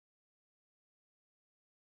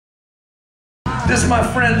This is my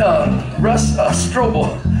friend Russ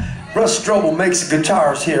Strobel. Russ Strobel makes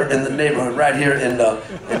guitars here in the neighborhood, right here in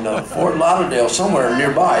Fort Lauderdale, somewhere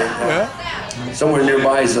nearby. Somewhere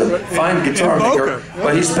nearby is a fine guitar maker,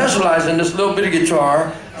 but he specialized in this little bitty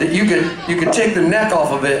guitar that you could take the neck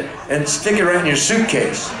off of it and stick it right in your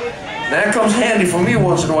suitcase. Now that comes handy for me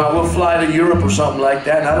once in a while. We'll fly to Europe or something like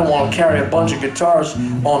that, and I don't want to carry a bunch of guitars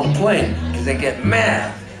on the plane because they get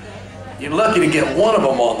mad. You're lucky to get one of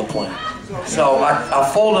them on the plane. So I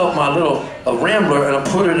fold up my little Rambler and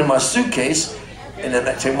I put it in my suitcase, and then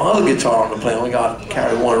I take my other guitar on the plane. We got to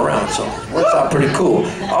carry one around, so it works out pretty cool.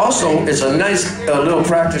 Also, it's a nice little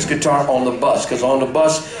practice guitar on the bus, because on the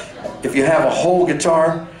bus, if you have a whole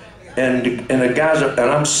guitar and the guys and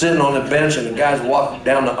I'm sitting on the bench and the guys walk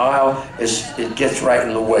down the aisle, it gets right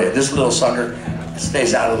in the way. This little sucker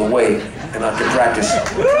stays out of the way, and I can practice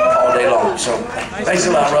all day long. So thanks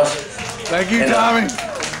a lot, Russ. Thank you, Tommy.